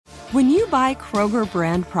When you buy Kroger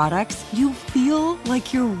brand products, you feel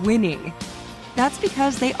like you're winning. That's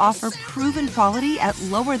because they offer proven quality at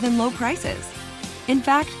lower than low prices. In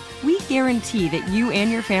fact, we guarantee that you and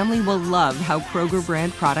your family will love how Kroger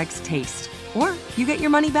brand products taste, or you get your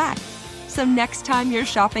money back. So next time you're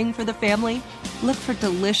shopping for the family, look for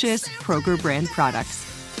delicious Kroger brand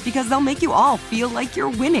products, because they'll make you all feel like you're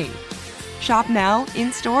winning. Shop now,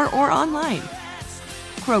 in-store, or online.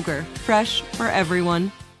 Kroger, fresh for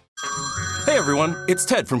everyone. Hey everyone, it's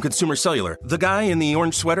Ted from Consumer Cellular, the guy in the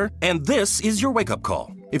orange sweater, and this is your wake-up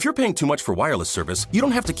call. If you're paying too much for wireless service, you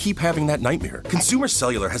don't have to keep having that nightmare. Consumer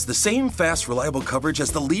Cellular has the same fast, reliable coverage as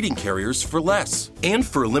the leading carriers for less. And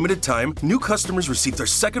for a limited time, new customers receive their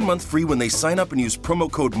second month free when they sign up and use promo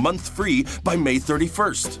code MONTHFREE by May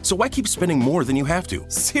 31st. So why keep spending more than you have to?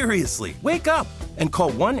 Seriously, wake up and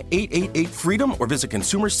call 1-888-FREEDOM or visit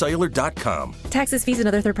consumercellular.com. Taxes, fees, and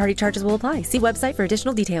other third-party charges will apply. See website for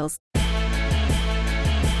additional details.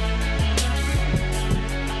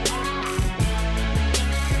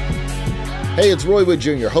 Hey, it's Roy Wood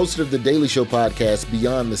Jr., host of the Daily Show podcast,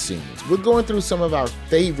 Beyond the Scenes. We're going through some of our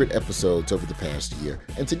favorite episodes over the past year,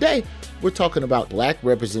 and today we're talking about Black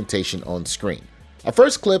representation on screen. Our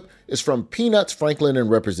first clip is from Peanuts, Franklin,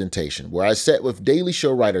 and Representation, where I sat with Daily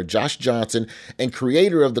Show writer Josh Johnson and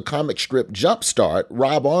creator of the comic strip Jumpstart,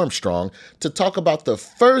 Rob Armstrong, to talk about the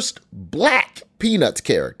first Black Peanuts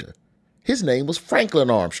character. His name was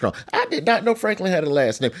Franklin Armstrong. I did not know Franklin had a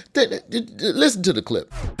last name. Listen to the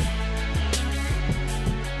clip.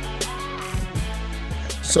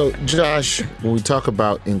 So, Josh, when we talk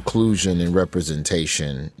about inclusion and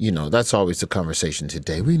representation, you know, that's always the conversation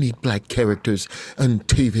today. We need Black characters on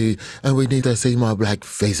TV, and we need to see more Black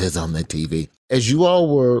faces on the TV. As you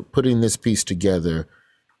all were putting this piece together,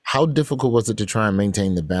 how difficult was it to try and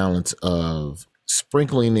maintain the balance of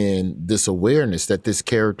sprinkling in this awareness that this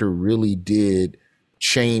character really did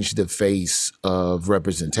change the face of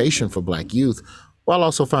representation for Black youth, while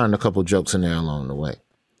also finding a couple jokes in there along the way?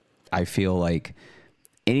 I feel like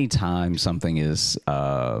anytime something is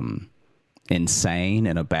insane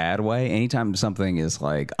in a bad way, anytime something is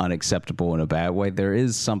like unacceptable in a bad way, there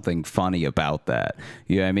is something funny about that.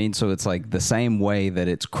 You know what I mean? So it's like the same way that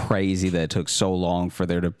it's crazy that it took so long for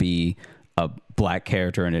there to be a Black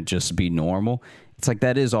character and it just be normal. It's like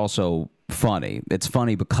that is also funny. It's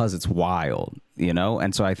funny because it's wild, you know?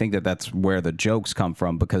 And so I think that that's where the jokes come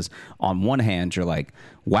from, because on one hand you're like,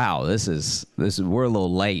 wow, this is we're a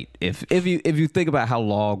little late. If you think about how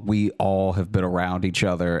long we all have been around each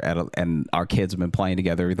other and our kids have been playing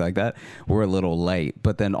together, everything like that, we're a little late.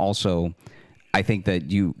 But then also I think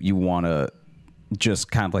that you want to just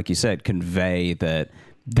kind of, like you said, convey that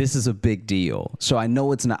this is a big deal. So I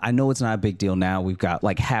know it's not a big deal now. We've got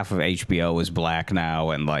like half of HBO is Black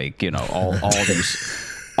now, and like, you know,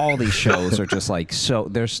 all these shows are just like, so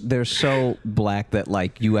they're so Black that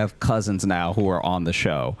like you have cousins now who are on the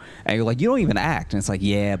show and you're like, you don't even act, and it's like,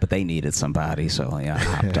 yeah, but they needed somebody, so yeah, I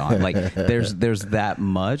hopped on. Like there's that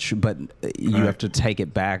much, but you have to take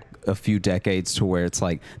it back a few decades to where it's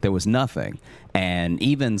like there was nothing. And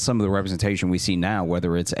even some of the representation we see now,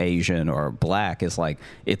 whether it's Asian or Black, is like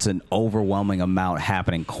it's an overwhelming amount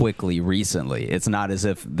happening quickly recently. It's not as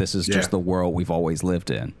if this is just the world we've always lived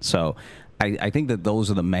in. So I think that those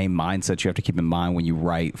are the main mindsets you have to keep in mind when you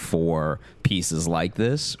write for pieces like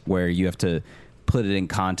this, where you have to put it in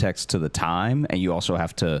context to the time, and you also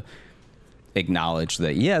have to acknowledge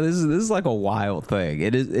that, yeah, this is like a wild thing.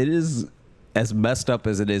 It is as messed up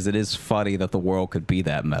as it is funny that the world could be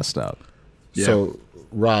that messed up. Yeah. So,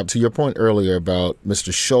 Rob, to your point earlier about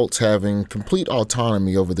Mr. Schultz having complete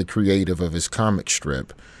autonomy over the creative of his comic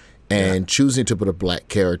strip and choosing to put a Black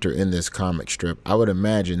character in this comic strip, I would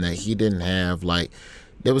imagine that he didn't have, like,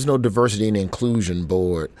 there was no diversity and inclusion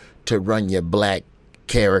board to run your Black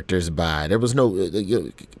characters by. There was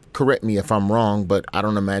no, correct me if I'm wrong, but I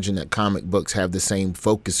don't imagine that comic books have the same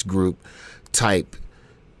focus group type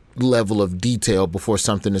level of detail before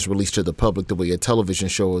something is released to the public the way a television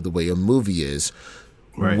show or the way a movie is.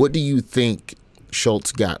 Right. What do you think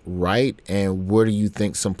Schultz got right, and where do you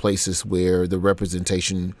think some places where the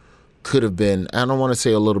representation could have been, I don't want to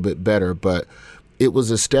say a little bit better, but it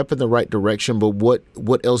was a step in the right direction, but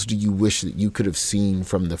what else do you wish that you could have seen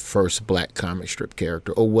from the first Black comic strip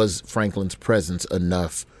character, or was Franklin's presence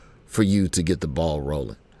enough for you to get the ball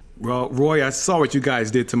rolling? Well, Roy, I saw what you guys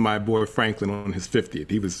did to my boy Franklin on his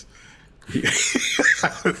 50th. You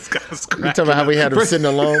talking about how we had him sitting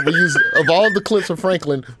alone? We used, of all the clips of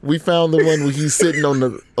Franklin, we found the one where he's sitting at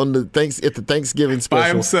the Thanksgiving special by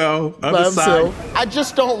himself. I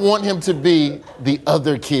just don't want him to be the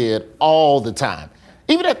other kid all the time.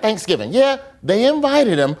 Even at Thanksgiving, yeah, they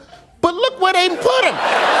invited him, Look where they put him.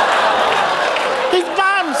 He's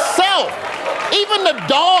by himself. Even the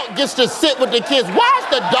dog gets to sit with the kids. Why is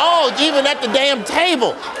the dog even at the damn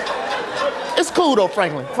table? It's cool though,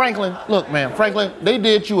 Franklin. Franklin, look, man, Franklin, they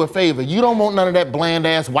did you a favor. You don't want none of that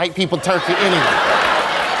bland-ass white people turkey anyway.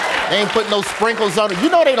 They ain't putting no sprinkles on it. You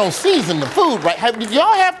know they don't season the food, right? Did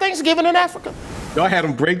y'all have Thanksgiving in Africa? Y'all had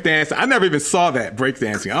them breakdancing. I never even saw that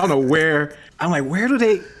breakdancing. I don't know where. I'm like, where do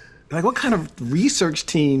they, like, what kind of research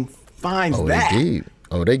team finds that? Indeed.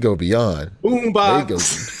 Oh, they go beyond.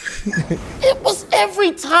 Boombox. It was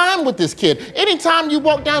every time with this kid. Anytime you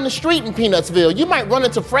walk down the street in Peanutsville, you might run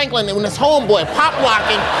into Franklin and his homeboy pop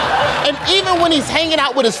locking. And even when he's hanging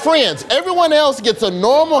out with his friends, everyone else gets a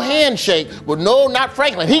normal handshake, but no, not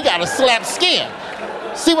Franklin. He got a slap skin.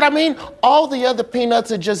 See what I mean? All the other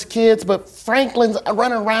Peanuts are just kids, but Franklin's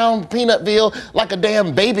running around Peanutville like a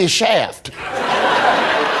damn baby Shaft.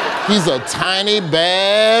 He's a tiny,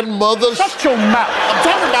 bad mother. Shut your mouth. I'm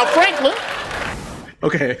talking about Franklin.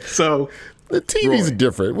 Okay, so the TV's Roy.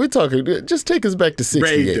 Different. We're talking, just take us back to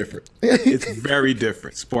 68. Very different. It's very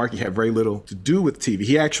different. Sparky had very little to do with TV.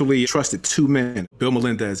 He actually trusted two men, Bill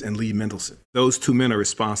Melendez and Lee Mendelsohn. Those two men are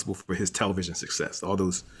responsible for his television success. All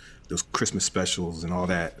those Christmas specials and all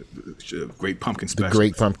that, Great Pumpkin specials. The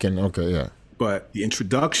Great Pumpkin, okay, yeah. But the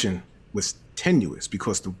introduction was tenuous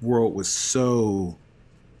because the world was so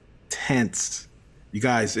tense. You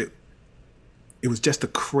guys, it was just a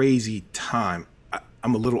crazy time.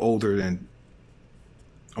 I'm a little older than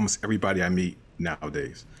almost everybody I meet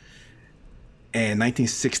nowadays. And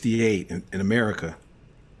 1968 in America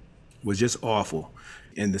was just awful.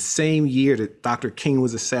 In the same year that Dr. King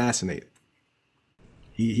was assassinated,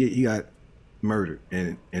 he got murdered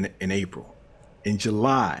in April. In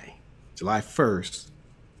July 1st,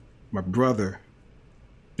 my brother,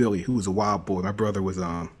 Billy, who was a wild boy, my brother was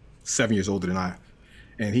 7 years older than I,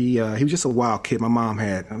 and he was just a wild kid. My mom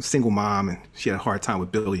had a single mom, and she had a hard time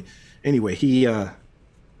with Billy. Anyway, he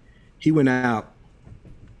went out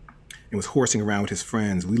and was horsing around with his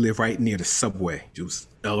friends. We lived right near the subway. It was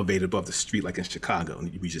elevated above the street like in Chicago,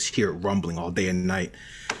 and we just hear it rumbling all day and night.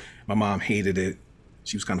 My mom hated it.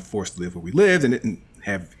 She was kind of forced to live where we lived and didn't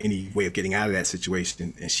have any way of getting out of that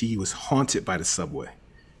situation. And she was haunted by the subway,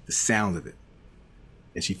 the sound of it.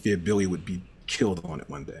 And she feared Billy would be killed on it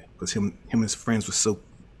one day because him and his friends were so,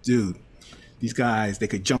 dude, these guys, they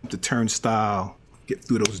could jump the turnstile, get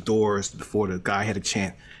through those doors before the guy had a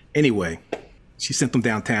chance. Anyway, she sent them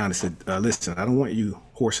downtown and said, listen, I don't want you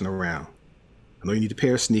horsing around. I know you need a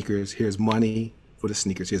pair of sneakers. Here's money for the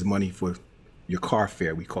sneakers. Here's money for your car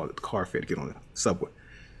fare. We call it the car fare to get on the subway.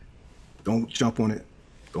 Don't jump on it.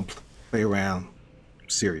 Don't play around. I'm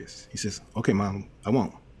serious. He says, okay, Mom, I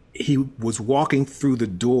won't. He was walking through the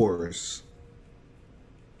doors.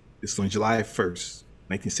 This was on July 1st,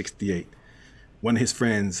 1968. One of his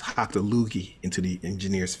friends hocked a loogie into the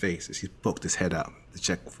engineer's face as he poked his head out to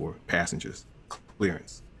check for passengers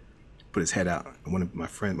clearance. Put his head out. And one of my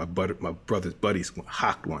brother's buddies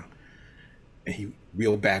hocked one. And he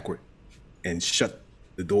reeled backward and shut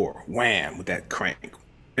the door. Wham, with that crank.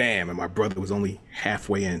 Bam, and my brother was only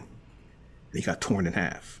halfway in. And he got torn in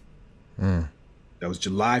half. That was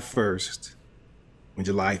July 1st. On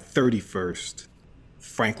July 31st,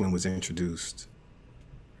 Franklin was introduced.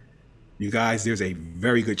 You guys, there's a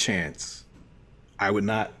very good chance I would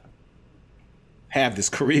not have this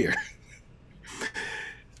career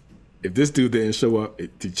if this dude didn't show up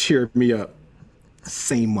to cheer me up the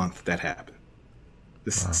same month that happened.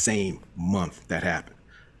 Same month that happened.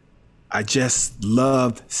 I just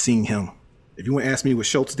loved seeing him. If you want to ask me what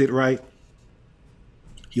Schultz did right,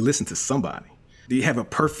 he listened to somebody. Did he have a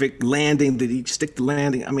perfect landing? Did he stick the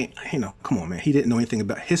landing? I mean, come on, man. He didn't know anything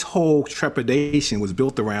about his whole trepidation was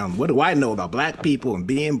built around, what do I know about black people and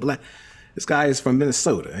being black? This guy is from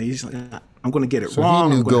Minnesota. He's like, I'm going to get it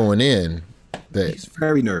wrong. So he knew going in that... He's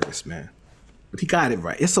very nervous, man. But he got it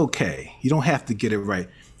right. It's okay. You don't have to get it right.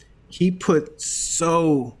 He put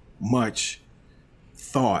so much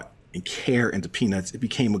thought and care into Peanuts. It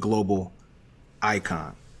became a global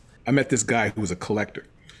icon. I met this guy who was a collector.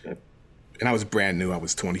 And I was brand new. I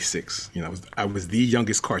was 26. I was the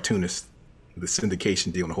youngest cartoonist with a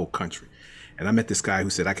syndication deal in the whole country. And I met this guy who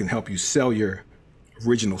said, I can help you sell your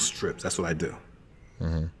original strips. That's what I do.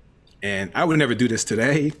 Mm-hmm. And I would never do this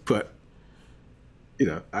today, but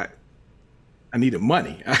I needed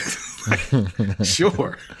money.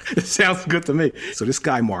 Sure, it sounds good to me. So this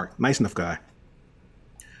guy, Mark, nice enough guy,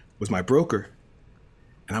 was my broker.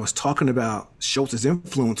 And I was talking about Schultz's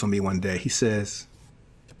influence on me one day. He says,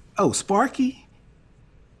 oh, Sparky,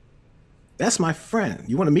 that's my friend.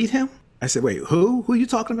 You want to meet him? I said, wait, who? Who are you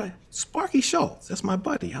talking about? Sparky Schultz. That's my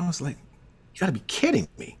buddy. I was like, You got to be kidding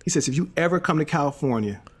me. He says, if you ever come to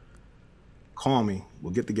California, call me.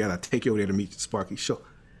 We'll get together. I'll take you over there to meet Sparky Schultz.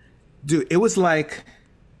 Dude, it was like,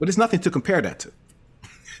 well, there's nothing to compare that to.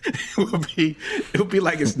 it would be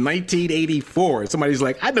like it's 1984. Somebody's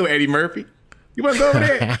like, I know Eddie Murphy. You want to go over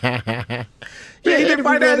there? Yeah, he did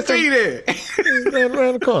right down the street there. Right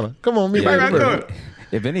around the corner. Come on, meet Right around the Eddie Murphy. corner.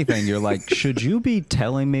 If anything, you're like, should you be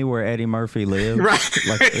telling me where Eddie Murphy lives? Right.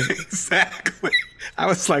 Like, Exactly. I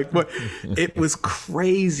was like, what? It was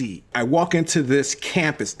crazy. I walk into this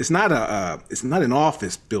campus. It's not an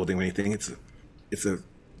office building or anything. It's a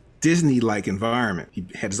Disney-like environment. He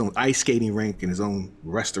had his own ice skating rink and his own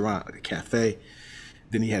restaurant, like a cafe.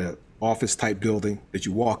 Then he had an office-type building that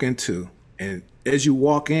you walk into. And as you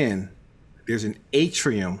walk in, there's an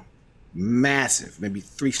atrium, massive, maybe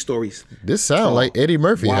 3 stories. This sounds like Eddie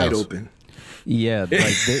Murphy wide house. open. yeah,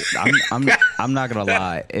 like I'm not gonna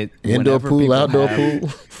lie. Indoor whenever pool, people outdoor have pool.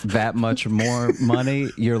 that much more money,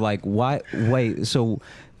 you're like, why? Wait, so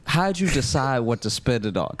how'd you decide what to spend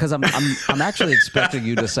it on? Because I'm actually expecting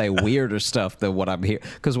you to say weirder stuff than what I'm hearing.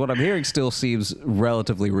 Because what I'm hearing still seems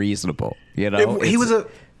relatively reasonable. You know, He was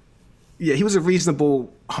a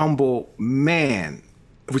reasonable, humble man,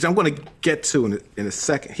 which I'm going to get to in a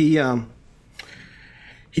second. He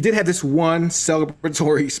did have this one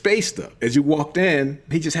celebratory space though. As you walked in,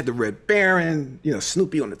 he just had the Red Baron,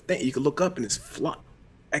 Snoopy on the thing. You could look up and it's fly.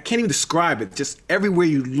 I can't even describe it. Just everywhere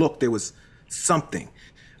you looked, there was something.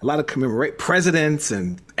 A lot of commemorate presidents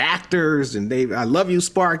and actors, and I love you,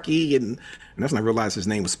 Sparky, and that's when I realized his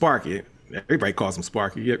name was Sparky. Everybody calls him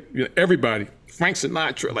Sparky. Everybody, Frank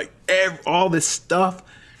Sinatra, like all this stuff.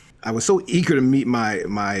 I was so eager to meet my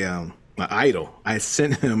idol. I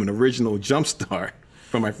sent him an original Jumpstart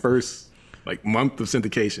for my first month of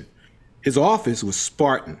syndication. His office was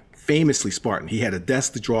Spartan, famously Spartan. He had a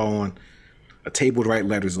desk to draw on, a table to write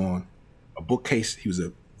letters on, a bookcase. He was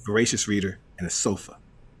a voracious reader, and a sofa.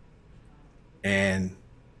 And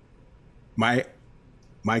my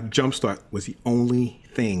Jumpstart was the only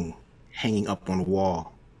thing hanging up on the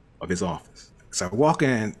wall of his office. So I walk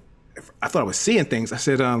in, I thought I was seeing things. I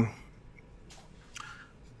said, I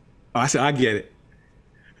get it.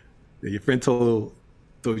 Your friend told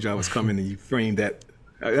you I was coming and you framed that.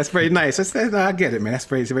 That's very nice. I said, no, I get it, man. That's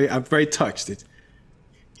very, I'm very touched. He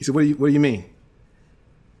said, what do you mean?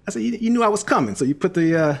 I said, you knew I was coming, so you put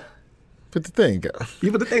the thing up.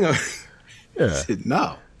 You put the thing up. Yeah. He said,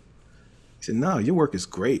 no. He said, no, your work is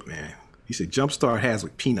great, man. He said, Jumpstart has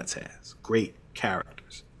what Peanuts has, great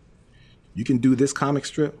characters. You can do this comic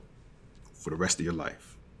strip for the rest of your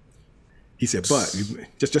life. He said, but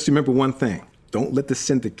just remember one thing. Don't let the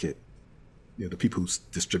syndicate, the people who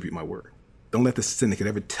distribute my work, don't let the syndicate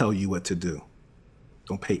ever tell you what to do.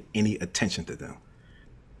 Don't pay any attention to them.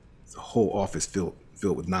 It's a whole office filled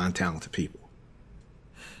with non-talented people.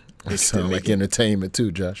 It sounds like entertainment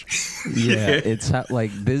too, Josh. Yeah, it's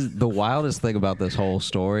like this. The wildest thing about this whole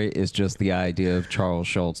story is just the idea of Charles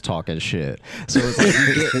Schultz talking shit. So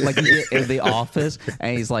it's like you get in the office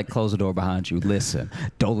and he's like, "Close the door behind you. Listen,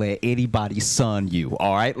 don't let anybody son you.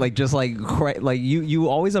 All right, like just like you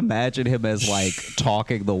always imagine him as like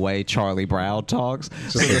talking the way Charlie Brown talks.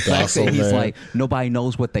 Just so the fact that he's like, nobody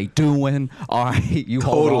knows what they doing. All right, you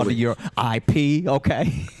hold on to your IP,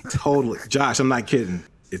 okay? Totally, Josh. I'm not kidding.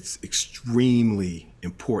 It's extremely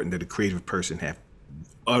important that a creative person have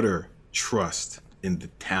utter trust in the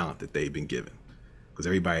talent that they've been given, because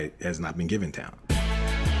everybody has not been given talent.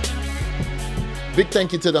 Big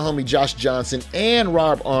thank you to the homie Josh Johnson and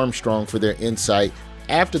Rob Armstrong for their insight.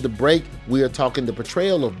 After the break, we are talking the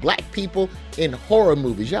portrayal of black people in horror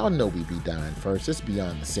movies. Y'all know we be dying first. It's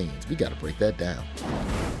behind the scenes. We got to break that down.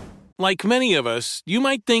 Like many of us, you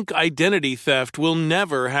might think identity theft will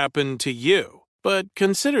never happen to you. But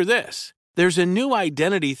consider this. There's a new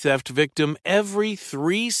identity theft victim every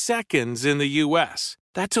 3 seconds in the U.S.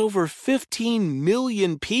 That's over 15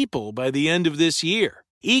 million people by the end of this year,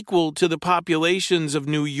 equal to the populations of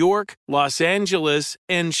New York, Los Angeles,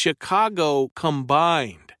 and Chicago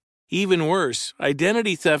combined. Even worse,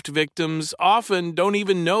 identity theft victims often don't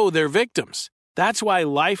even know they're victims. That's why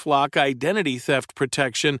LifeLock Identity Theft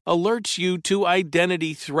Protection alerts you to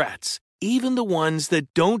identity threats, even the ones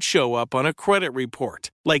that don't show up on a credit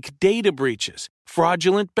report, like data breaches,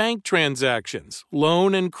 fraudulent bank transactions,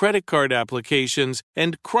 loan and credit card applications,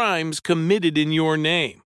 and crimes committed in your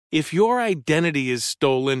name. If your identity is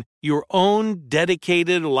stolen, your own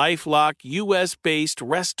dedicated LifeLock U.S.-based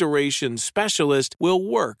restoration specialist will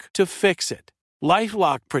work to fix it.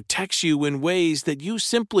 LifeLock protects you in ways that you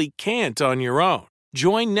simply can't on your own.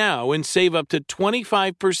 Join now and save up to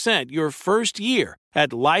 25% your first year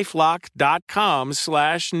at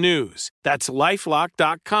LifeLock.com/news. That's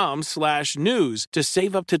LifeLock.com/news to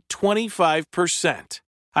save up to 25%.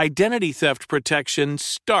 Identity theft protection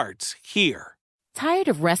starts here. Tired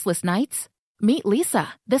of restless nights? Meet Leesa,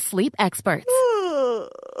 the sleep experts.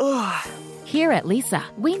 Here at Leesa,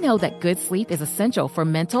 we know that good sleep is essential for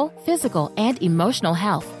mental, physical, and emotional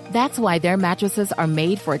health. That's why their mattresses are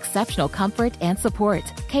made for exceptional comfort and support,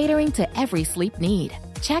 catering to every sleep need.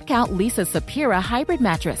 Check out Leesa's Sapira Hybrid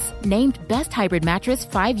Mattress, named Best Hybrid Mattress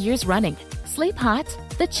 5 years running. Sleep hot?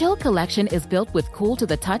 The Chill Collection is built with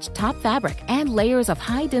cool-to-the-touch top fabric and layers of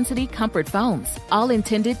high-density comfort foams, all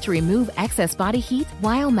intended to remove excess body heat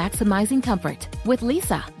while maximizing comfort. With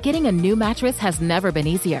Leesa, getting a new mattress has never been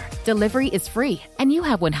easier. Delivery is free, and you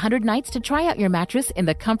have 100 nights to try out your mattress in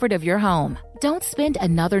the comfort of your home. Don't spend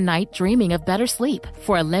another night dreaming of better sleep.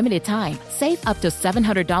 For a limited time, save up to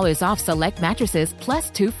 $700 off select mattresses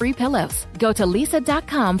plus 2 free pillows. Go to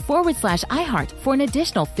leesa.com/iHeart for an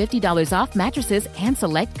additional $50 off mattresses and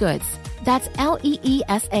select goods. That's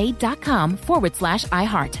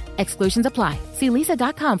LEESA.com/iHeart. Exclusions apply. See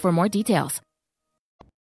leesa.com for more details.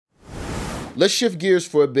 Let's shift gears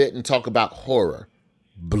for a bit and talk about horror.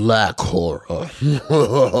 Black horror.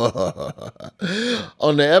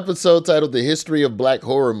 On the episode titled The History of Black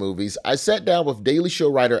Horror Movies, I sat down with Daily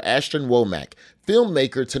Show writer Ashton Womack,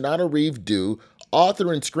 filmmaker Tananarive Due,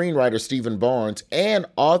 author and screenwriter Stephen Barnes, and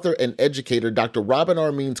author and educator Dr. Robin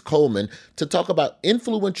R. Means Coleman to talk about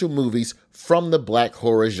influential movies from the black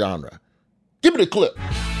horror genre. Give me the clip.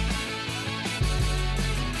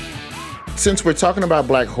 Since we're talking about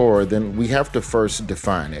black horror, then we have to first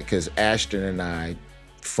define it, because Ashton and I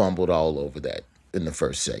fumbled all over that in the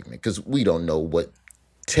first segment, because we don't know what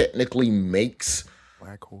technically makes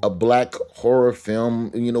a black horror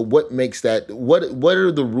film. You know, what makes that, what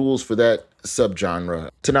are the rules for that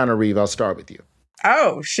subgenre? Tananarive, I'll start with you.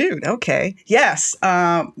 Oh, shoot. Okay. Yes.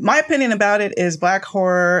 My opinion about it is black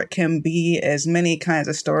horror can be as many kinds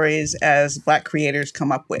of stories as black creators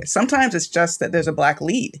come up with. Sometimes it's just that there's a black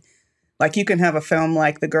lead. Like you can have a film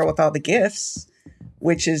like The Girl with All the Gifts,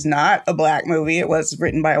 which is not a black movie. It was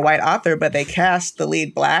written by a white author, but they cast the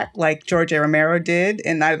lead black like George A. Romero did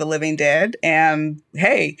in Night of the Living Dead. And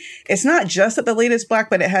hey, it's not just that the lead is black,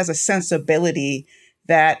 but it has a sensibility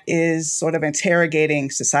that is sort of interrogating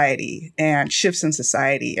society and shifts in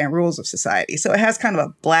society and rules of society. So it has kind of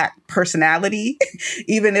a black personality,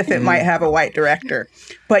 even if it might have a white director.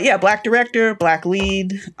 But yeah, black director, black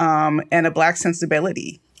lead, and a black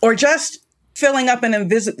sensibility. Or just filling up an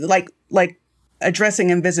like addressing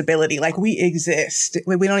invisibility, like we exist.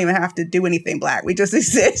 We don't even have to do anything black. We just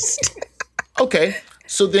exist. Okay.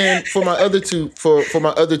 So then for my other two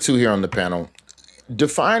here on the panel,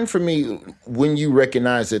 define for me when you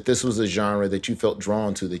recognize that this was a genre that you felt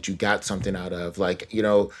drawn to, that you got something out of. Like, you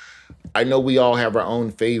know, I know we all have our own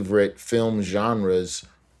favorite film genres.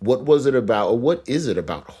 What was it about, or what is it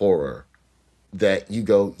about horror that you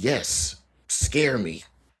go, yes, scare me?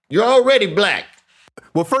 You're already black.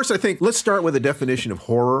 Well, first, I think let's start with a definition of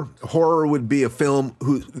horror. Horror would be a film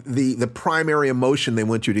who the primary emotion they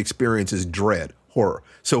want you to experience is dread, horror.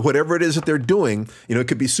 So whatever it is that they're doing, you know, it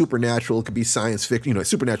could be supernatural, it could be science fiction, you know,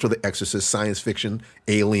 supernatural, The Exorcist, science fiction,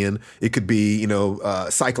 Alien. It could be, you know,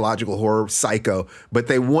 psychological horror, Psycho. But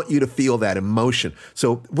they want you to feel that emotion.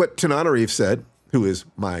 So what Tananarive said, who is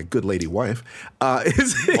my good lady wife,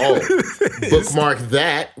 is bookmark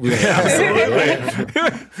that.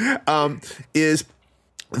 Is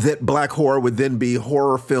that black horror would then be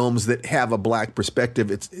horror films that have a black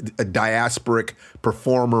perspective. It's a diasporic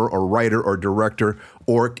performer or writer or director,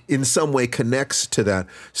 or in some way connects to that.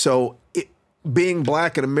 So being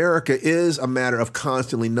black in America is a matter of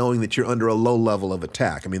constantly knowing that you're under a low level of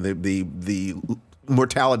attack. I mean, the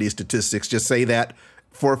mortality statistics just say that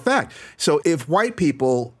for a fact. So if white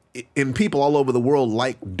people and people all over the world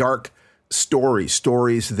like dark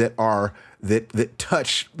stories that are that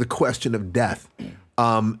touch the question of death,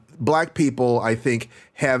 black people, I think,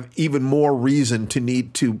 have even more reason to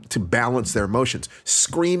need to balance their emotions.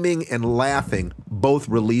 Screaming and laughing both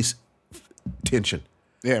release tension.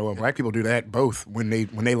 Yeah, well, black people do that both. When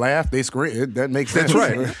they laugh, they scream. That makes sense. That's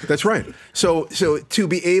right. That's right. So to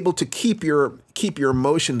be able to keep your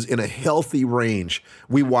emotions in a healthy range,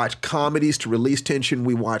 we watch comedies to release tension.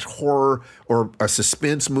 We watch horror or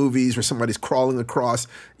suspense movies where somebody's crawling across,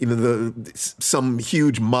 you know, some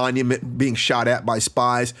huge monument being shot at by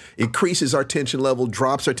spies. Increases our tension level,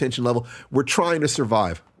 drops our tension level. We're trying to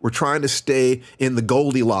survive. We're trying to stay in the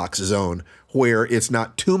Goldilocks zone where it's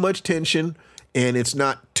not too much tension and it's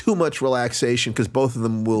not too much relaxation because both of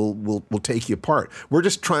them will take you apart. We're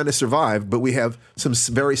just trying to survive, but we have some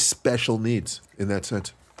very special needs in that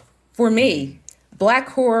sense. For me, Black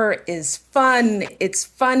horror is fun, it's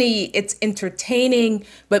funny, it's entertaining,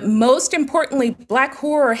 but most importantly, Black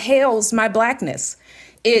horror hails my Blackness.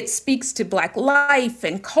 It speaks to Black life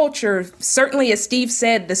and culture, certainly, as Steve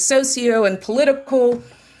said, the socio and political,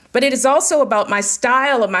 but it is also about my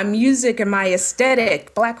style and my music and my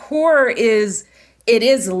aesthetic. Black horror is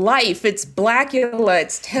life. It's Blackula.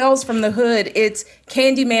 It's Tales from the Hood. It's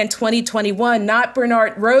Candyman 2021, not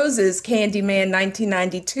Bernard Rose's Candyman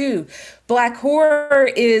 1992. Black horror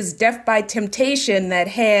is Death by Temptation that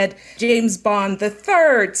had James Bond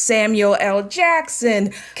III, Samuel L.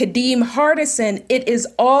 Jackson, Kadeem Hardison. It is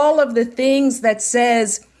all of the things that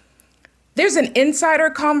says there's an insider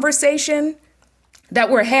conversation that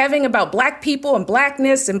we're having about Black people and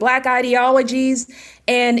Blackness and Black ideologies,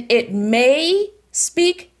 and it may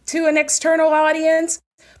speak to an external audience,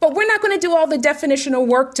 but we're not going to do all the definitional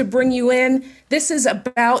work to bring you in. This is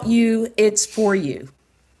about you. It's for you.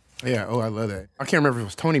 Yeah, I love that. I can't remember if it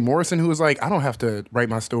was Toni Morrison who was like, I don't have to write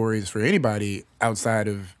my stories for anybody outside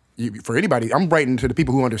of for anybody. I'm writing to the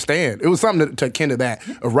people who understand. It was something to akin to that,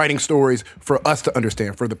 of writing stories for us to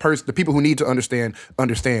understand, for the people who need to understand.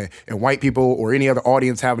 And white people or any other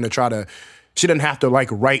audience having to she doesn't have to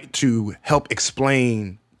write to help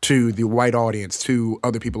explain to the white audience, to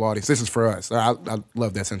other people's audience. This is for us. I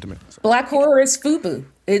love that sentiment. Black horror is FUBU.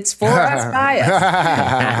 It's for us, by us.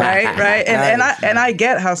 Right. And I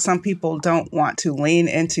get how some people don't want to lean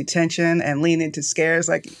into tension and lean into scares,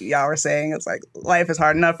 like y'all were saying. It's like life is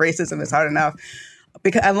hard enough, racism is hard enough.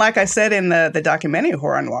 And like I said in the documentary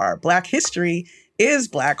Horror Noir, Black history is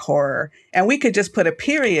Black horror. And we could just put a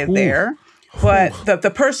period there. But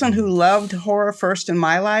the person who loved horror first in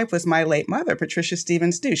my life was my late mother, Patricia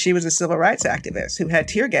Stevens Dew. She was a civil rights activist who had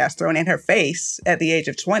tear gas thrown in her face at the age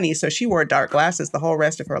of 20. So she wore dark glasses the whole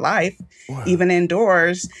rest of her life, even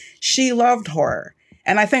indoors. She loved horror.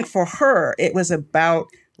 And I think for her, it was about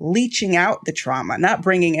leaching out the trauma, not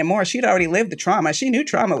bringing in more. She'd already lived the trauma. She knew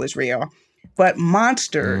trauma was real. But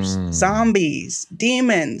monsters, zombies,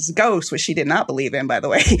 demons, ghosts, which she did not believe in, by the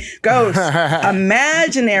way, ghosts,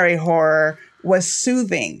 imaginary horror was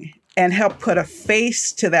soothing and helped put a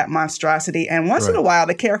face to that monstrosity. And once in a while,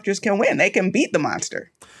 the characters can win. They can beat the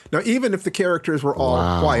monster. Now, even if the characters were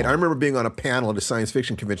all white, I remember being on a panel at a science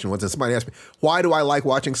fiction convention once, and somebody asked me, why do I like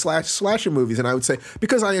watching slasher movies? And I would say,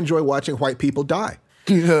 because I enjoy watching white people die.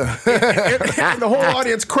 And the whole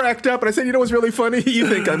audience cracked up, and I said, "You know what's really funny? You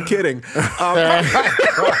think I'm kidding."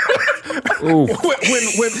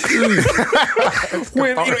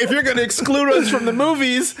 When if you're going to exclude us from the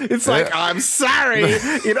movies, it's like, I'm sorry,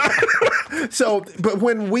 So, but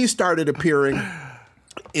when we started appearing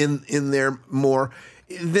in there more,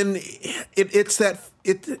 then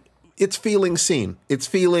it's feeling seen. It's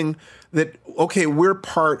feeling that, okay, we're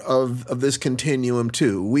part of this continuum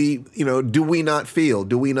too. We, do we not feel?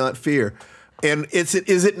 Do we not fear? And is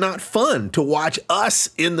it not fun to watch us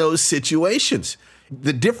in those situations?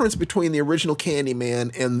 The difference between the original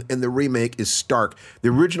Candyman and the remake is stark. The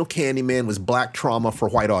original Candyman was Black trauma for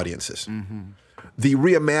white audiences. Mm-hmm. The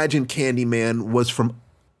reimagined Candyman was from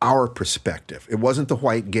our perspective. It wasn't the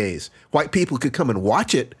white gaze. White people could come and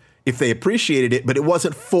watch it if they appreciated it, but it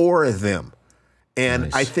wasn't for them. And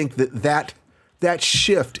nice. I think that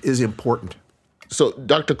shift is important. So,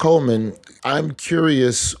 Dr. Coleman, I'm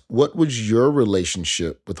curious, what was your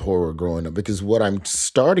relationship with horror growing up? Because what I'm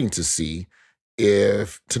starting to see,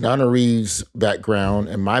 if Tanana Reeves' background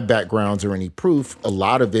and my backgrounds are any proof, a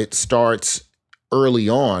lot of it starts early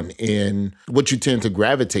on in what you tend to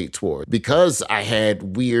gravitate toward. Because I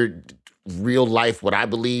had weird real life, what I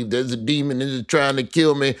believe there's a demon that is trying to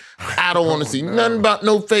kill me. I don't want to see nothing about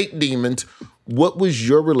no fake demons. What was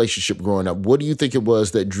your relationship growing up? What do you think it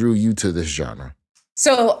was that drew you to this genre?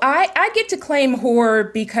 So I get to claim horror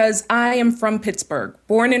because I am from Pittsburgh,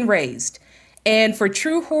 born and raised. And for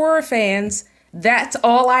true horror fans, that's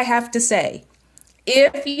all I have to say.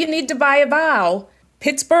 If you need to buy a vowel,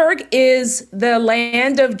 Pittsburgh is the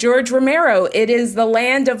land of George Romero. It is the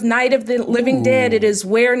land of Night of the Living Dead. It is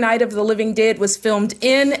where Night of the Living Dead was filmed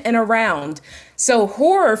in and around. So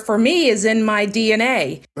horror for me is in my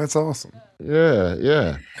DNA. That's awesome.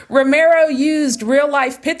 Yeah. Romero used real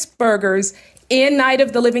life Pittsburghers in Night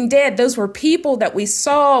of the Living Dead. Those were people that we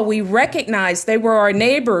saw, we recognized. They were our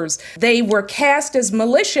neighbors. They were cast as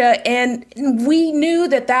militia, and we knew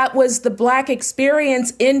that was the Black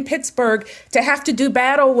experience in Pittsburgh, to have to do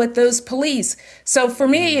battle with those police. So for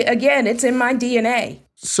me, again, it's in my DNA.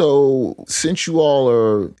 So since you all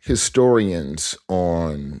are historians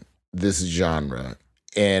on this genre,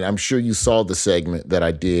 and I'm sure you saw the segment that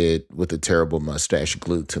I did with a terrible mustache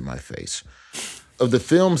glued to my face. Of the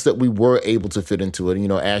films that we were able to fit into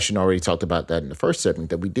it, Ashton already talked about that in the first segment,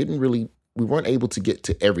 that we weren't able to get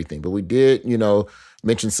to everything, but we did,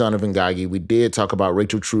 mention Son of Ngagi. We did talk about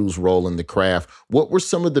Rachel True's role in The Craft. What were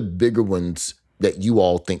some of the bigger ones that you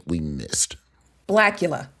all think we missed?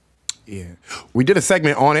 Blackula. Yeah. We did a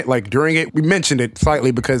segment on it, during it, we mentioned it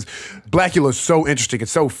slightly because Blackula is so interesting.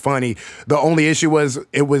 It's so funny. The only issue was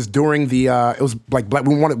it was during the,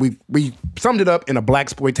 we summed it up in a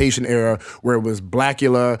blaxploitation era where it was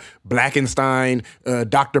Blackula, Blackenstein,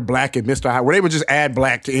 Dr. Black, and Mr. Hyde, where they would just add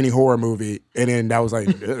black to any horror movie. And then that was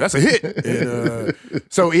that's a hit. And,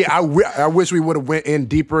 I wish we would have went in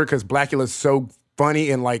deeper because Blackula is so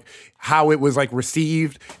funny and how it was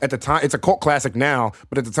received at the time. It's a cult classic now,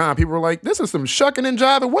 but at the time people were like, this is some shucking and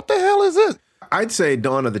jiving. What the hell is this? I'd say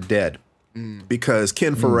Dawn of the Dead because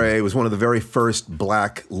Ken Foray was one of the very first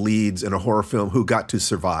black leads in a horror film who got to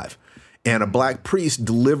survive. And a black priest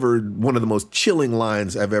delivered one of the most chilling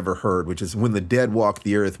lines I've ever heard, which is, when the dead walk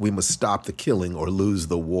the earth, we must stop the killing or lose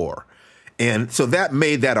the war. And so that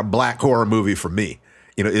made that a black horror movie for me.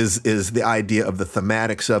 Is the idea of the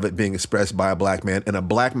thematics of it being expressed by a black man and a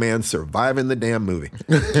black man surviving the damn movie.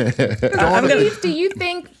 Do you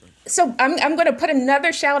think, so I'm going to put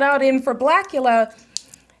another shout out in for Blackula.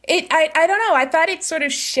 I don't know. I thought it sort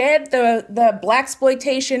of shed the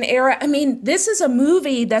blaxploitation era. I mean, this is a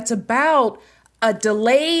movie that's about a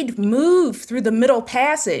delayed move through the Middle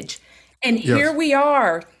Passage. And here we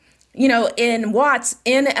are, in Watts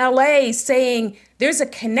in LA saying there's a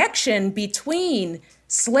connection between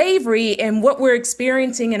slavery and what we're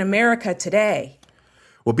experiencing in America today.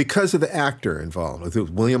 Well, because of the actor involved. Was it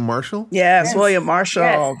William Marshall? Yes, William Marshall.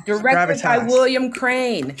 Yes. Directed by William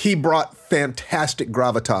Crane. He brought fantastic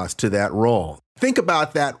gravitas to that role. Think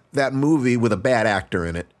about that movie with a bad actor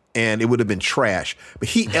in it, and it would have been trash. But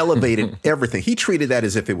he elevated everything. He treated that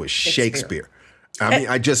as if it was Shakespeare. I mean,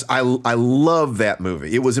 I love that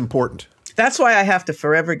movie. It was important. That's why I have to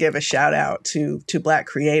forever give a shout out to black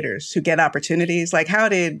creators who get opportunities. How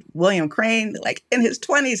did William Crane, in his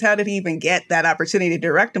 20s, how did he even get that opportunity to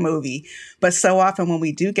direct a movie? But so often when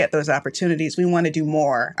we do get those opportunities, we want to do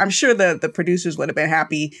more. I'm sure the producers would have been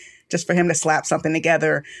happy just for him to slap something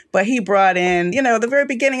together. But he brought in, the very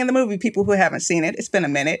beginning of the movie, people who haven't seen it, it's been a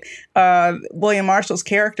minute. William Marshall's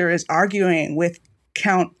character is arguing with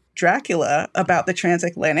Count Dracula about the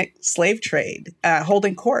transatlantic slave trade,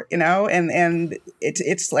 holding court, and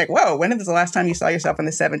it's whoa, when is the last time you saw yourself in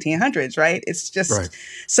the 1700s, right? It's just right.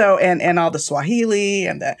 So, and all the Swahili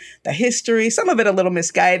and the history, some of it a little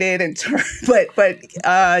misguided,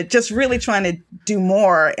 but just really trying to do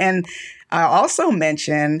more. And I also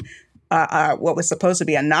mentioned what was supposed to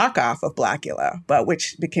be a knockoff of Blackula, but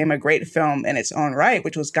which became a great film in its own right,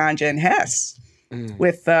 which was Ganja and Hess.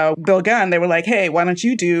 With Bill Gunn, they were like, hey, why don't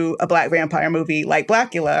you do a black vampire movie like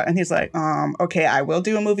Blackula? And he's like, okay, I will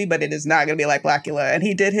do a movie, but it is not going to be like Blackula. And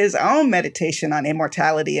he did his own meditation on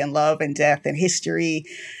immortality and love and death and history.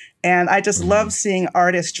 And I just love seeing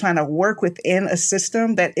artists trying to work within a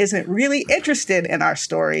system that isn't really interested in our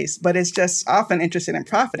stories, but is just often interested in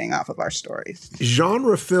profiting off of our stories.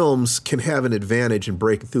 Genre films can have an advantage in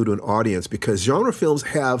breaking through to an audience because genre films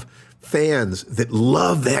have fans that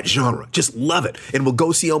love that genre, just love it, and will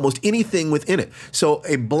go see almost anything within it. So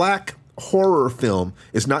a black horror film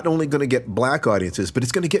is not only going to get black audiences, but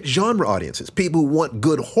it's going to get genre audiences, people who want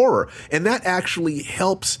good horror. And that actually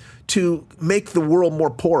helps to make the world more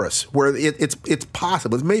porous, where it's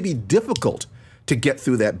possible. It may be difficult to get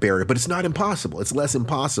through that barrier, but it's not impossible. It's less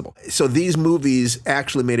impossible. So these movies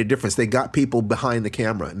actually made a difference. They got people behind the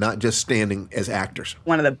camera, not just standing as actors.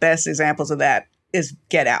 One of the best examples of that is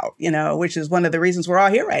Get Out, which is one of the reasons we're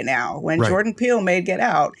all here right now. When Jordan Peele made Get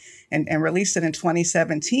Out and released it in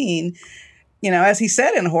 2017, as he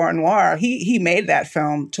said in Horror Noir, he made that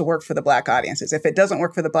film to work for the black audiences. If it doesn't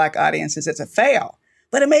work for the black audiences, it's a fail.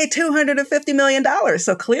 But it made $250 million.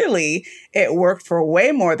 So clearly it worked for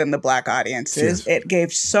way more than the black audiences. Yes. It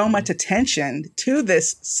gave so much attention to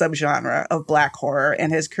this subgenre of black horror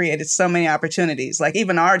and has created so many opportunities. Like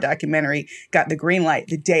even our documentary got the green light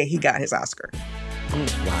the day he got his Oscar.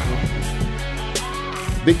 Wow.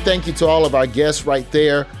 Big thank you to all of our guests right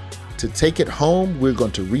there. To take it home, we're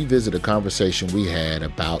going to revisit a conversation we had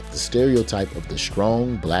about the stereotype of the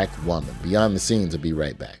strong black woman. Beyond the Scenes, will be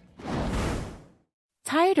right back.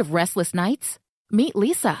 Tired of restless nights? Meet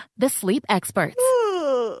Leesa, the sleep experts.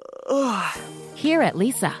 Here at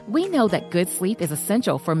Leesa, we know that good sleep is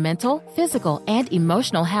essential for mental, physical, and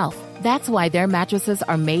emotional health. That's why their mattresses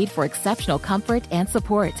are made for exceptional comfort and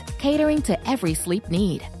support, catering to every sleep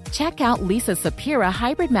need. Check out Lisa's Sapira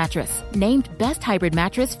Hybrid Mattress, named Best Hybrid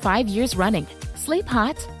Mattress 5 years running. Sleep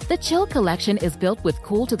hot? The Chill Collection is built with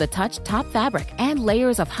cool-to-the-touch top fabric and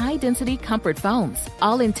layers of high-density comfort foams,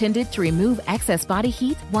 all intended to remove excess body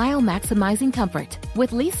heat while maximizing comfort.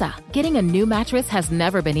 With Lisa, getting a new mattress has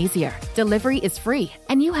never been easier. Delivery is free,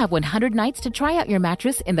 and you have 100 nights to try out your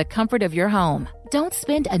mattress in the comfort of your home. Don't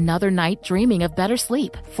spend another night dreaming of better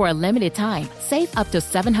sleep. For a limited time, save up to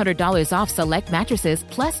 $700 off select mattresses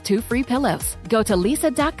plus 2 free pillows. Go to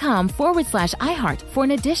lisa.com/iHeart for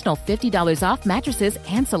an additional $50 off mattresses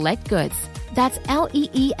and select goods. That's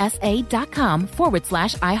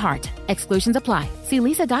LEESA.com/iHeart. Exclusions apply. See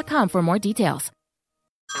lisa.com for more details.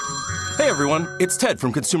 Hey everyone, it's Ted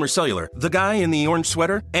from Consumer Cellular, the guy in the orange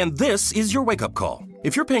sweater, and this is your wake-up call.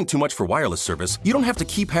 If you're paying too much for wireless service, you don't have to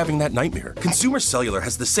keep having that nightmare. Consumer Cellular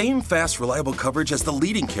has the same fast, reliable coverage as the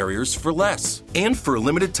leading carriers for less. And for a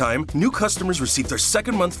limited time, new customers receive their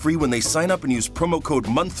second month free when they sign up and use promo code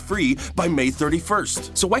MONTHFREE by May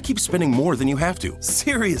 31st. So why keep spending more than you have to?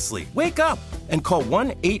 Seriously, wake up and call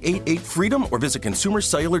 1-888-FREEDOM or visit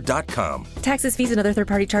consumercellular.com. Taxes, fees, and other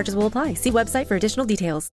third-party charges will apply. See website for additional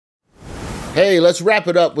details. Hey, let's wrap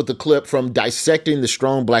it up with a clip from Dissecting the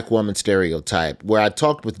Strong Black Woman Stereotype, where I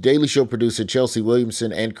talked with Daily Show producer Chelsea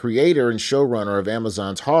Williamson and creator and showrunner of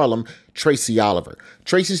Amazon's Harlem, Tracy Oliver.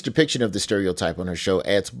 Tracy's depiction of the stereotype on her show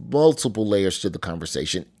adds multiple layers to the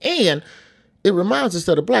conversation, and it reminds us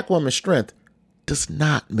that a black woman's strength does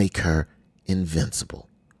not make her invincible.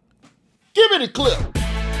 Give me the clip.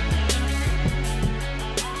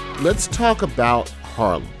 Let's talk about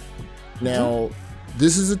Harlem. Now,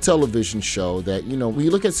 this is a television show that, when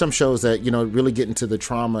you look at some shows that, really get into the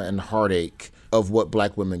trauma and heartache of what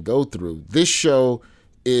black women go through, this show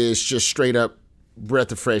is just straight up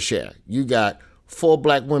breath of fresh air. You got 4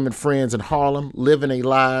 black women friends in Harlem living their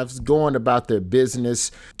lives, going about their business.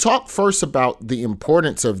 Talk first about the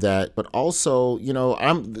importance of that, but also,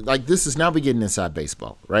 I'm like, this is now beginning inside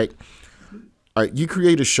baseball, right? All right, you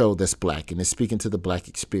create a show that's black and is speaking to the black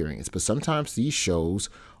experience, but sometimes these shows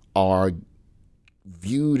are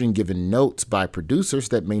viewed and given notes by producers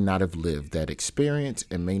that may not have lived that experience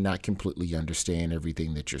and may not completely understand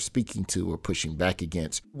everything that you're speaking to or pushing back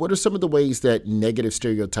against. What are some of the ways that negative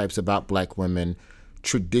stereotypes about black women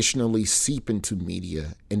traditionally seep into media,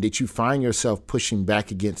 and that you find yourself pushing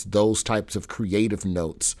back against those types of creative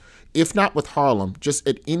notes, if not with Harlem, just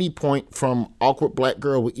at any point from Awkward Black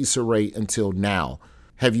Girl with Issa Rae until now?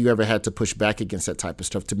 Have you ever had to push back against that type of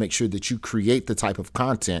stuff to make sure that you create the type of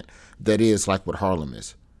content that is like what Harlem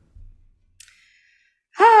is?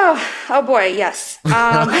 Oh boy, yes.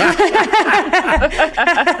 I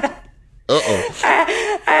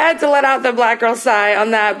had to let out the black girl sigh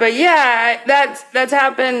on that, but yeah, that's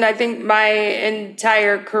happened. I think my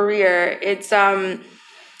entire career. It's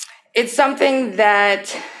something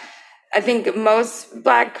that I think most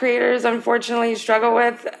black creators unfortunately struggle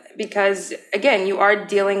with, because again, you are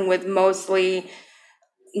dealing with mostly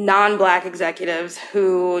non-black executives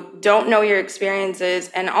who don't know your experiences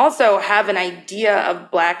and also have an idea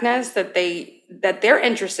of blackness that they're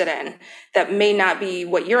interested in that may not be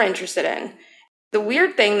what you're interested in. The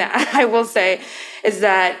weird thing that I will say is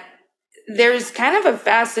that there's kind of a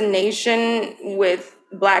fascination with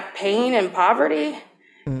black pain and poverty.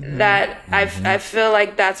 Mm-hmm. That I feel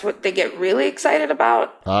like that's what they get really excited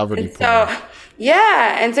about. Poverty.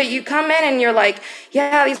 And so you come in and you're like,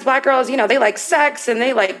 yeah, these black girls, they like sex and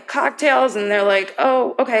they like cocktails, and they're like,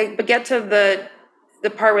 oh, okay, but get to the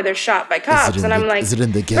part where they're shot by cops, and I'm like, is it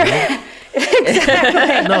in the ghetto?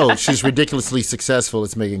 Exactly. No, she's ridiculously successful.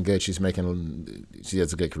 It's making good. She has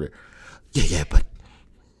a good career. Yeah, but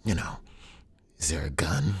is there a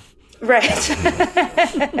gun? Right.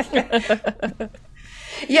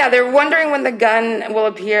 Yeah, they're wondering when the gun will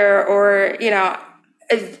appear, or,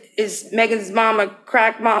 is Megan's mom a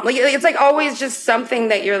crack mom? Like, it's like always just something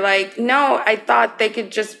that you're like, no, I thought they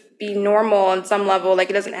could just be normal on some level.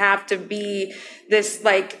 Like, it doesn't have to be this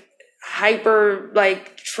like hyper,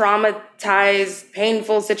 like traumatized,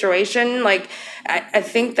 painful situation. Like, I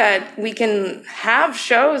think that we can have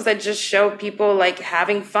shows that just show people like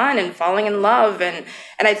having fun and falling in love. And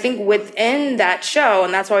I think within that show,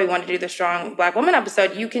 and that's why we wanted to do the Strong Black Woman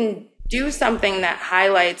episode, you can do something that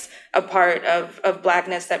highlights a part of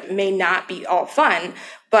blackness that may not be all fun.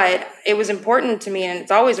 But it was important to me, and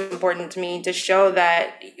it's always important to me, to show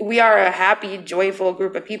that we are a happy, joyful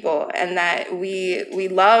group of people, and that we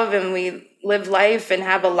love and we live life and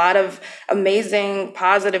have a lot of amazing,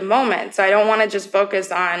 positive moments. So I don't want to just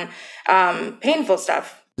focus on painful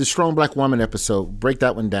stuff. The Strong Black Woman episode, break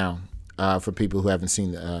that one down for people who haven't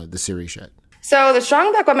seen the series yet. So the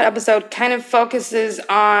Strong Black Woman episode kind of focuses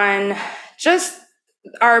on just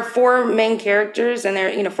our 4 main characters, and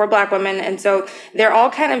they're, 4 Black women. And so they're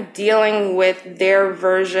all kind of dealing with their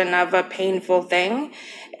version of a painful thing.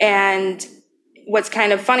 And what's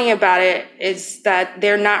kind of funny about it is that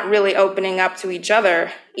they're not really opening up to each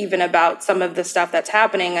other, even about some of the stuff that's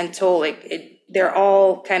happening, until they're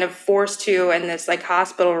all kind of forced to in this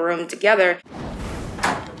hospital room together.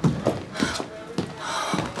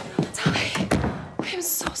 I'm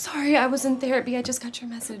so sorry. I was in therapy. I just got your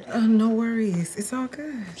message. No worries. It's all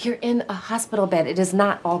good. You're in a hospital bed. It is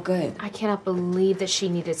not all good. I cannot believe that she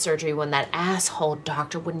needed surgery when that asshole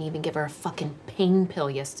doctor wouldn't even give her a fucking pain pill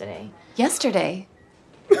yesterday. Yesterday?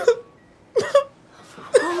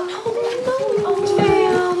 Oh,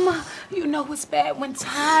 damn. You know what's bad when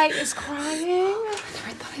Ty is crying?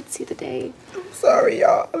 I thought I'd see the day. I'm sorry,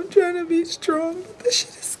 y'all. I'm trying to be strong, but this shit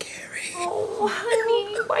is scary. Oh,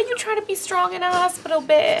 honey, why are you trying to be strong in a hospital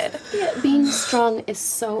bed? Yeah, being strong is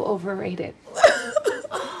so overrated.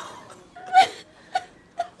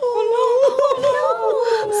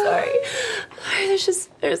 Oh, no. I'm sorry.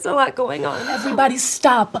 There's a lot going on. Everybody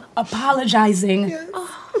stop apologizing. Yes.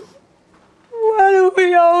 Why do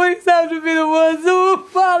we always have to be the ones who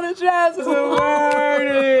apologize for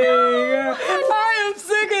hurting? I am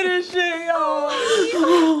sick of this shit, y'all.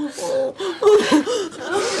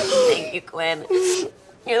 Thank you, Glenn.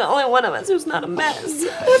 You're the only one of us who's not a mess.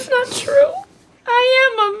 That's not true.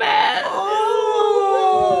 I am a mess.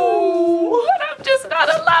 But I'm just not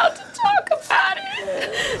allowed to talk about it.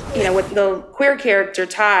 With the queer character,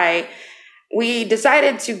 Ty, we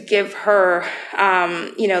decided to give her,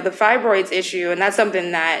 the fibroids issue, and that's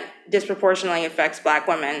something that disproportionately affects Black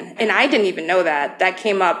women. And I didn't even know that. That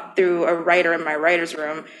came up through a writer in my writer's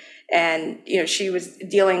room. And, she was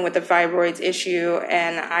dealing with the fibroids issue,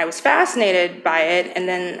 and I was fascinated by it. And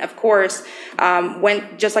then, of course,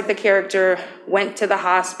 went, just like the character, went to the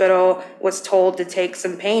hospital, was told to take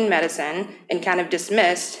some pain medicine and kind of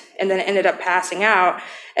dismissed, and then ended up passing out.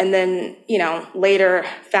 And then, later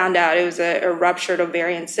found out it was a ruptured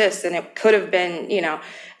ovarian cyst, and it could have been,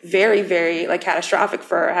 very, very catastrophic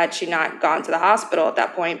for her had she not gone to the hospital at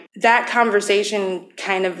that point. That conversation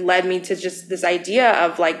kind of led me to just this idea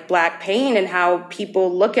of Black pain and how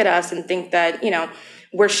people look at us and think that,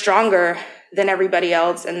 we're stronger than everybody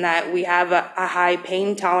else and that we have a high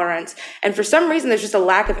pain tolerance. And for some reason, there's just a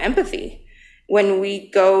lack of empathy when we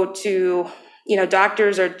go to,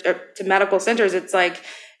 doctors or to medical centers. It's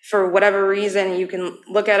for whatever reason, you can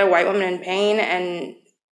look at a white woman in pain and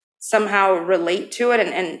somehow relate to it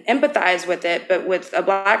and empathize with it. But with a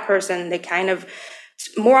Black person, they kind of,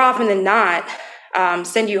 more often than not,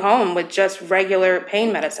 send you home with just regular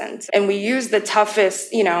pain medicines. And we use the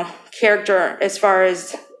toughest, character as far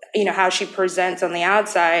as, how she presents on the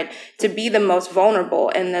outside to be the most vulnerable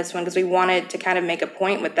in this one, because we wanted to kind of make a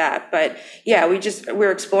point with that. But yeah,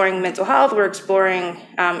 we're exploring mental health. We're exploring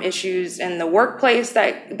issues in the workplace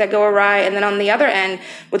that go awry. And then on the other end,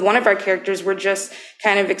 with one of our characters, we're just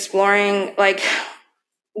kind of exploring,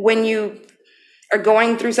 when you are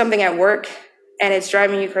going through something at work and it's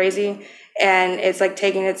driving you crazy and it's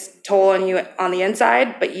taking its toll on you on the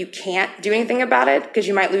inside, but you can't do anything about it because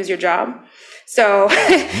you might lose your job. So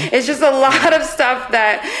it's just a lot of stuff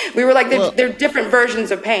that we were they're different versions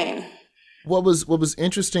of pain. What was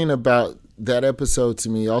interesting about that episode to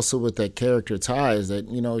me, also with that character Ty, is that,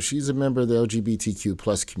 she's a member of the LGBTQ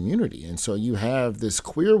plus community. And so you have this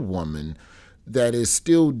queer woman that is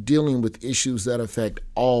still dealing with issues that affect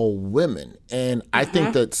all women. And I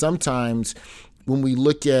think that sometimes when we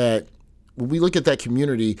look at that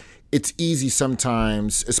community, it's easy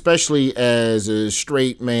sometimes, especially as a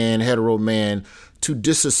straight man, hetero man, to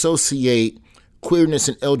disassociate queerness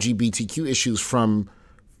and LGBTQ issues from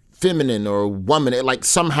feminine or woman.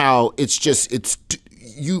 Somehow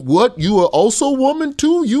you are also a woman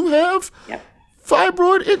too? You have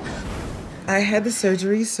fibroid? I had the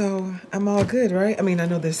surgery, so I'm all good, right? I mean, I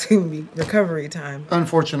know there's going to be recovery time.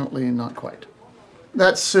 Unfortunately, not quite.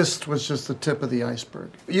 That cyst was just the tip of the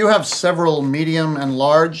iceberg. You have several medium and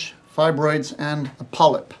large fibroids and a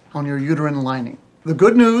polyp on your uterine lining. The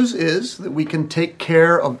good news is that we can take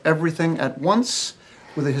care of everything at once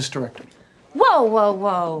with a hysterectomy. Whoa, whoa,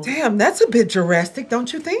 whoa. Damn, that's a bit drastic,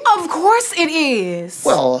 don't you think? Of course it is.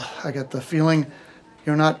 Well, I get the feeling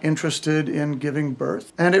you're not interested in giving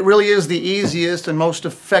birth. And it really is the easiest and most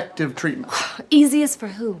effective treatment. Easiest for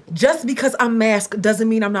who? Just because I'm masked doesn't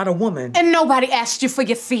mean I'm not a woman. And nobody asked you for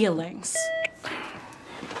your feelings.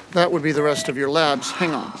 That would be the rest of your labs.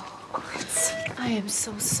 Hang on. I am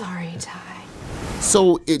so sorry, Ty.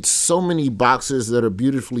 So it's so many boxes that are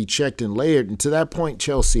beautifully checked and layered. And to that point,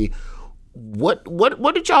 Chelsea,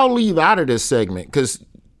 what did y'all leave out of this segment? Because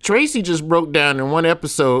Tracy just broke down in one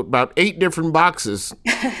episode about 8 different boxes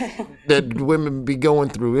that women be going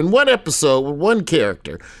through in one episode with one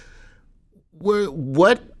character.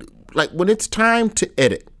 When it's time to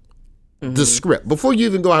edit the script, before you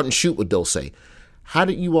even go out and shoot with Dulce, how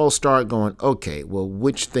did you all start going, okay, well,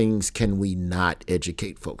 which things can we not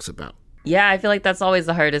educate folks about? Yeah, I feel like that's always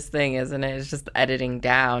the hardest thing, isn't it? It's just editing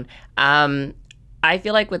down. I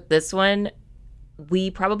feel like with this one,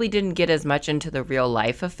 we probably didn't get as much into the real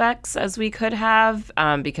life effects as we could have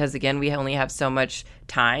because, again, we only have so much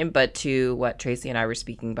time. But to what Tracy and I were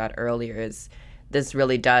speaking about earlier is this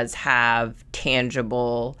really does have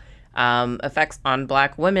tangible effects on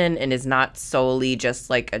Black women and is not solely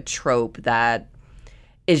just like a trope that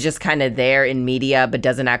is just kind of there in media but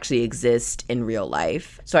doesn't actually exist in real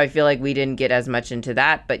life. So I feel like we didn't get as much into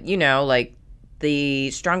that. But, you know, like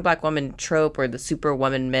the strong Black woman trope or the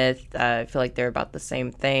superwoman myth, I feel like they're about the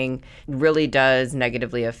same thing, really does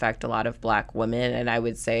negatively affect a lot of Black women. And I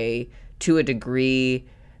would say to a degree,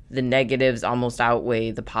 the negatives almost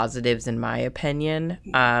outweigh the positives, in my opinion,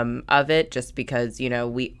 of it, just because, you know,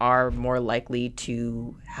 we are more likely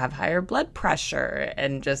to have higher blood pressure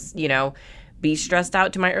and just, you know, be stressed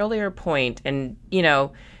out, to my earlier point. And, you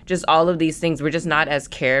know, just all of these things, we're just not as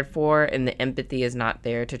cared for, and the empathy is not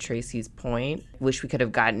there, to Tracy's point. Wish we could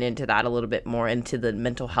have gotten into that a little bit more, into the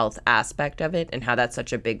mental health aspect of it and how that's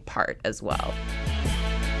such a big part as well.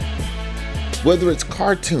 Whether it's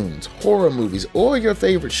cartoons, horror movies, or your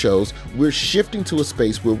favorite shows, we're shifting to a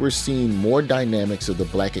space where we're seeing more dynamics of the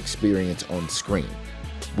Black experience on screen.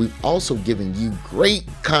 We've also given you great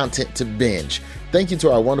content to binge. Thank you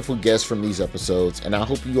to our wonderful guests from these episodes, and I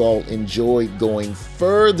hope you all enjoy going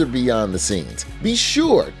further beyond the scenes. Be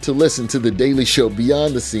sure to listen to The Daily Show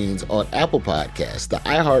Beyond the Scenes on Apple Podcasts, the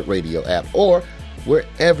iHeartRadio app, or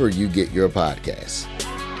wherever you get your podcasts.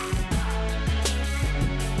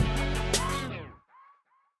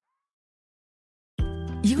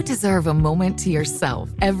 You deserve a moment to yourself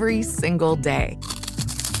every single day.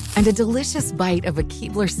 And a delicious bite of a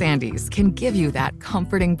Keebler Sandies can give you that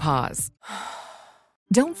comforting pause.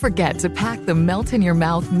 Don't forget to pack the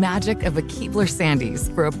melt-in-your-mouth magic of a Keebler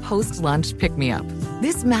Sandies for a post-lunch pick-me-up.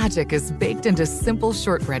 This magic is baked into simple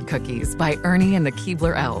shortbread cookies by Ernie and the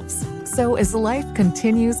Keebler Elves. So as life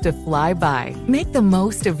continues to fly by, make the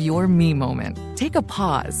most of your me moment. Take a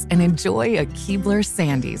pause and enjoy a Keebler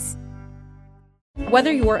Sandies.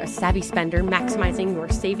 Whether you're a savvy spender maximizing your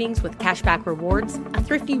savings with cashback rewards, a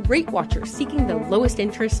thrifty rate watcher seeking the lowest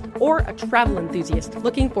interest, or a travel enthusiast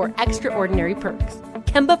looking for extraordinary perks,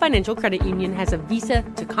 Kemba Financial Credit Union has a visa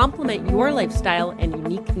to complement your lifestyle and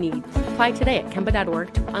unique needs. Apply today at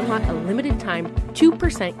Kemba.org to unlock a limited-time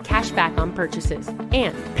 2% cash back on purchases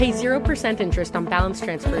and pay 0% interest on balance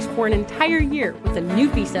transfers for an entire year with a new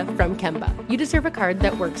visa from Kemba. You deserve a card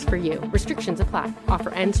that works for you. Restrictions apply. Offer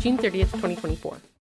ends June 30th, 2024.